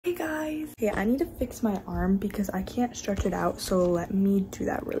guys. Yeah, I need to fix my arm because I can't stretch it out, so let me do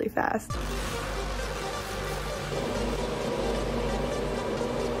that really fast.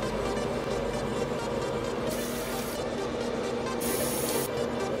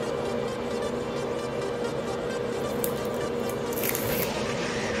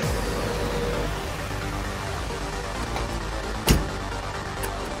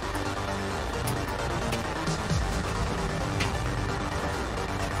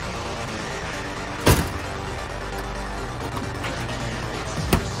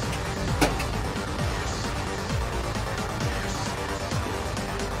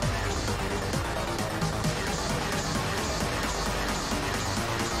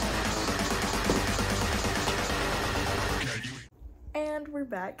 And we're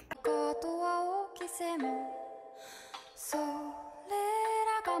back.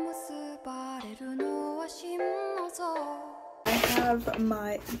 I have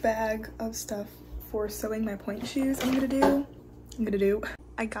my bag of stuff for sewing my point shoes. I'm gonna do.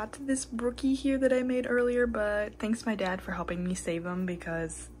 I got to this brookie here that I made earlier, but thanks to my dad for helping me save them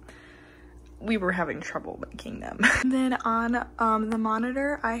because we were having trouble making them. Then on the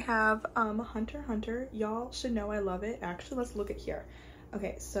monitor, I have Hunter x Hunter. Y'all should know I love it. Actually, let's look at here.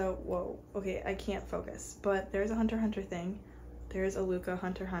 Okay, so, whoa, okay, I can't focus, but there's a Hunter x Hunter thing. There's a Luca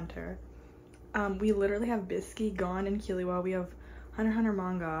Hunter x Hunter. We literally have Bisky, Gon, and Killua. We have Hunter x Hunter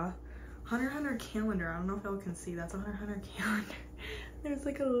manga. Hunter x Hunter calendar. I don't know if y'all can see. That's a Hunter x Hunter calendar. There's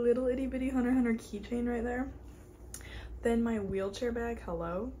like a little itty bitty Hunter x Hunter keychain right there. Then my wheelchair bag,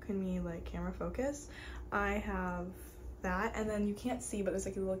 hello, can we like camera focus? I have that, and then you can't see, but there's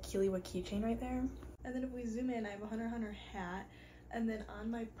like a little Killua keychain right there. And then if we zoom in, I have a Hunter x Hunter hat. And then on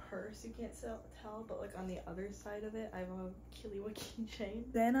my purse, you can't tell, but like on the other side of it, I have a Killua keychain.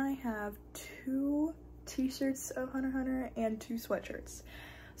 Then I have 2 t-shirts of Hunter x Hunter and 2 sweatshirts.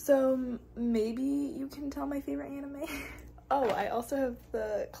 So maybe you can tell my favorite anime. Oh, I also have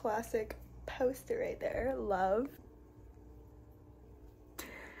the classic poster right there, love.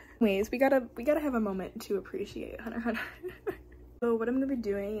 Anyways, we gotta have a moment to appreciate Hunter x Hunter. So what I'm gonna be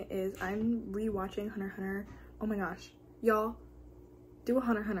doing is I'm rewatching Hunter x Hunter. Oh my gosh, y'all, do a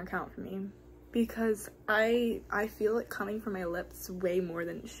Hunter x Hunter count for me because I feel it coming from my lips way more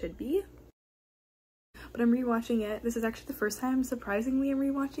than it should be. But I'm rewatching it. This is actually the first time, surprisingly, I'm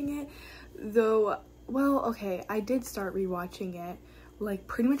rewatching it. Though, well, okay, I did start rewatching it like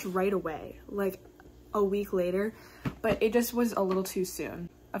pretty much right away, like a week later, but it just was a little too soon.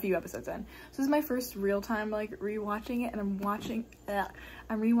 A few episodes in. So this is my first real time like rewatching it, and I'm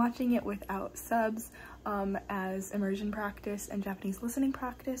rewatching it without subs as immersion practice and Japanese listening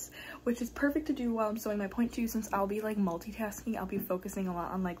practice, which is perfect to do while I'm sewing my point shoes since I'll be like multitasking. I'll be focusing a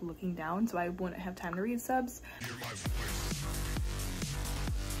lot on like looking down, so I wouldn't have time to read subs.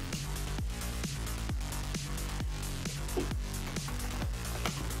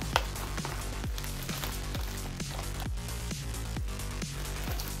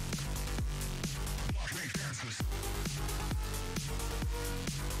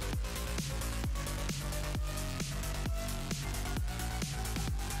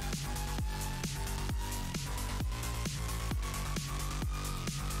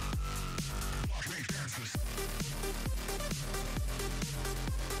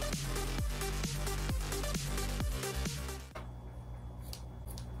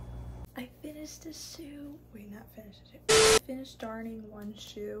 Finished the shoe. Wait, not finished the shoe. Finished darning one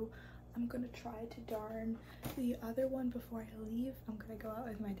shoe. I'm gonna try to darn the other one before I leave. I'm gonna go out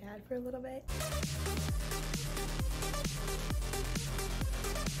with my dad for a little bit.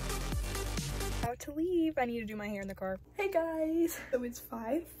 About to leave. I need to do my hair in the car. Hey guys! So it's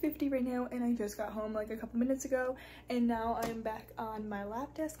 5:50 right now and I just got home like a couple minutes ago, and now I'm back on my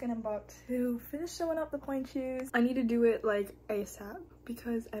lap desk and I'm about to finish sewing up the point shoes. I need to do it like ASAP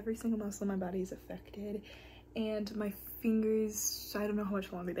because every single muscle in my body is affected and my fingers, I don't know how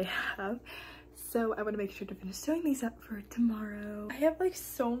much longer they have. So I want to make sure to finish sewing these up for tomorrow. I have like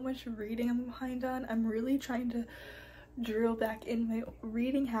so much reading I'm behind on. I'm really trying to drill back in my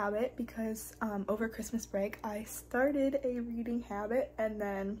reading habit because over Christmas break I started a reading habit, and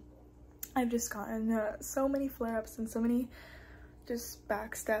then I've just gotten so many flare-ups and so many just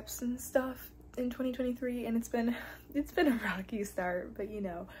back steps and stuff in 2023, and it's been a rocky start, but you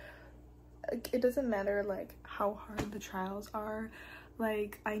know, it doesn't matter like how hard the trials are.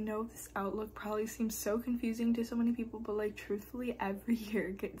 Like, I know this outlook probably seems so confusing to so many people, but like truthfully every year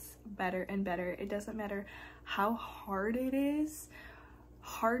gets better and better. It doesn't matter how hard it is.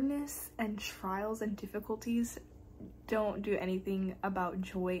 Hardness and trials and difficulties don't do anything about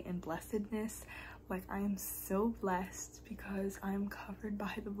joy and blessedness. Like, I am so blessed because I'm covered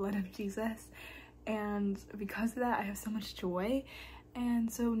by the blood of Jesus, and because of that I have so much joy, and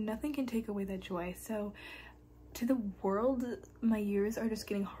so nothing can take away that joy. So to the world, my years are just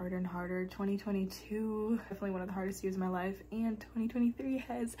getting harder and harder. 2022, definitely one of the hardest years of my life, and 2023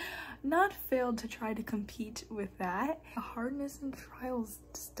 has not failed to try to compete with that. The hardness and trials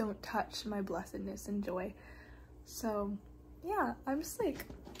just don't touch my blessedness and joy. So yeah, I'm just like,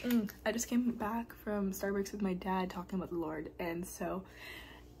 I just came back from Starbucks with my dad talking about the Lord, and so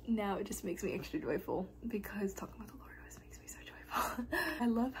now it just makes me extra joyful because talking about the Lord always makes me so joyful. I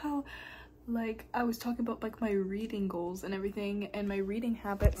love how, like, I was talking about like my reading goals and everything and my reading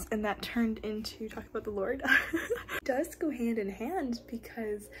habits, and that turned into talking about the Lord. It does go hand in hand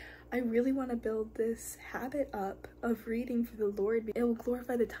because I really want to build this habit up of reading for the Lord. It will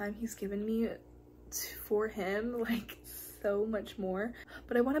glorify the time he's given me for him, like, so much more.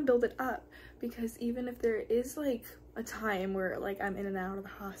 But I want to build it up because even if there is like a time where like I'm in and out of the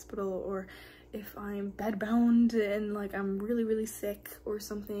hospital, or if I'm bedbound and like I'm really sick or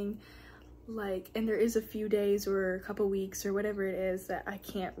something, like, and there is a few days or a couple weeks or whatever it is that I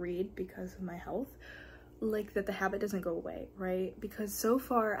can't read because of my health, like, that the habit doesn't go away, right? Because so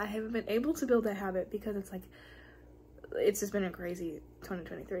far I haven't been able to build that habit because it's like, it's just been a crazy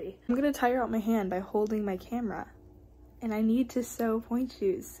 2023. I'm gonna tire out my hand by holding my camera, and I need to sew point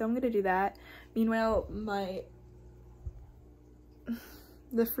shoes, so I'm gonna do that. Meanwhile,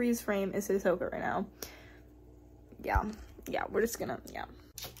 the freeze frame is his sofa right now. Yeah, we're just gonna, yeah.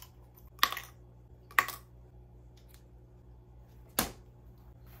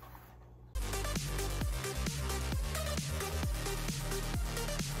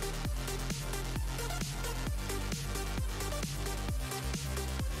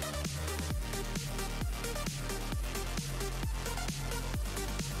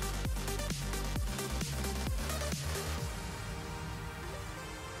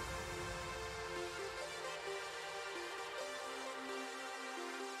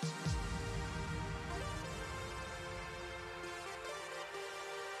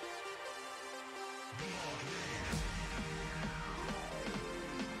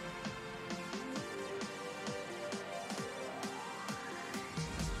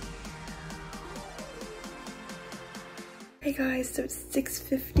 Hey guys, so it's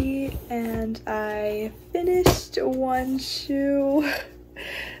 6:50 and I finished one shoe.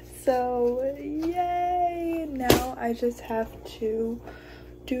 So yay! Now I just have to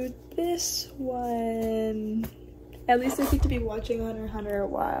do this one. At least I get to be watching Hunter x Hunter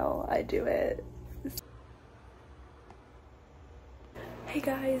while I do it. Hey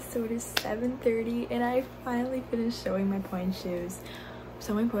guys, so it is 7:30 and I finally finished sewing my pointe shoes.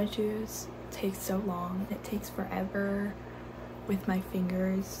 Sewing pointe shoes takes so long. It takes forever with my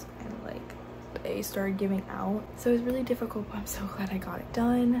fingers, and like they started giving out, so it's really difficult, but I'm so glad I got it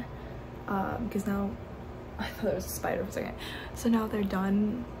done, because now I thought there was a spider for a second. So now they're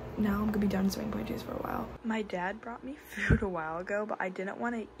done. Now I'm gonna be done sewing pointe shoes for a while. My dad brought me food a while ago, but I didn't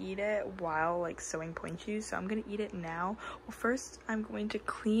want to eat it while like sewing pointe shoes, so I'm gonna eat it now. Well, first I'm going to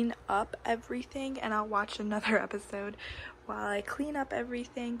clean up everything, and I'll watch another episode while I clean up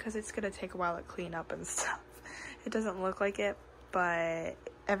everything, because it's gonna take a while to clean up and stuff. It doesn't look like it, but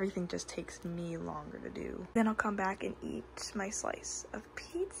everything just takes me longer to do. Then I'll come back and eat my slice of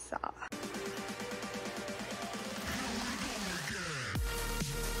pizza.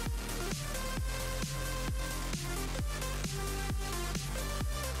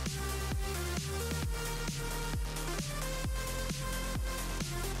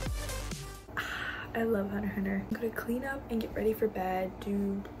 I love Hunter x Hunter. I'm gonna clean up and get ready for bed,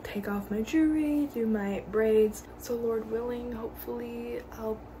 take off my jewelry, do my braids. So Lord willing, hopefully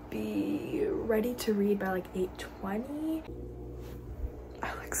I'll be ready to read by like 8:20.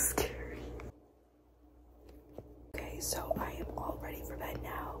 I look scary. Okay, so I am all ready for bed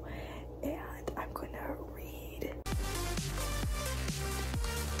now, and I'm gonna read.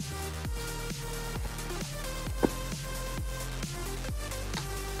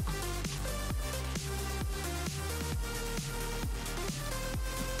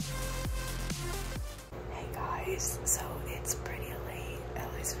 So